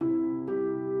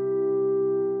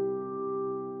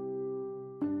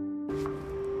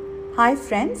Hi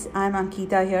friends, I'm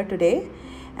Ankita here today,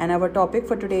 and our topic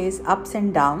for today is ups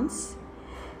and downs.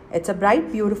 It's a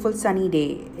bright, beautiful, sunny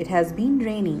day. It has been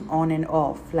raining on and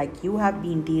off, like you have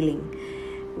been dealing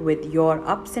with your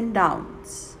ups and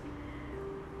downs.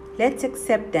 Let's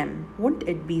accept them. Wouldn't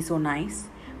it be so nice?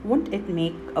 Wouldn't it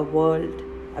make a world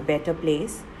a better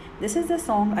place? This is the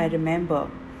song I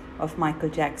remember of Michael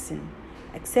Jackson.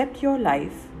 Accept your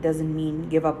life doesn't mean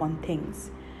give up on things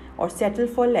or settle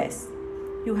for less.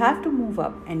 You have to move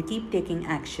up and keep taking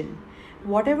action.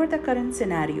 Whatever the current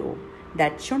scenario,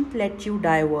 that shouldn't let you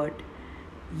divert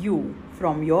you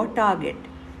from your target,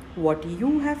 what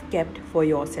you have kept for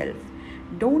yourself.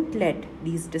 Don't let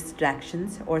these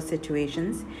distractions or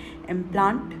situations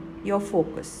implant your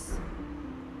focus.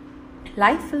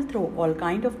 Life will throw all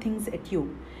kind of things at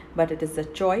you, but it is the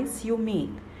choice you make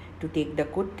to take the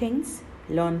good things,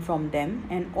 learn from them,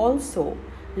 and also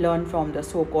learn from the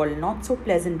so-called not so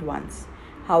pleasant ones.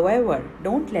 However,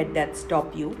 don't let that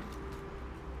stop you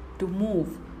to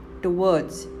move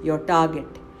towards your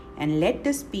target and let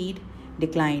the speed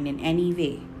decline in any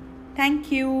way.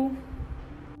 Thank you.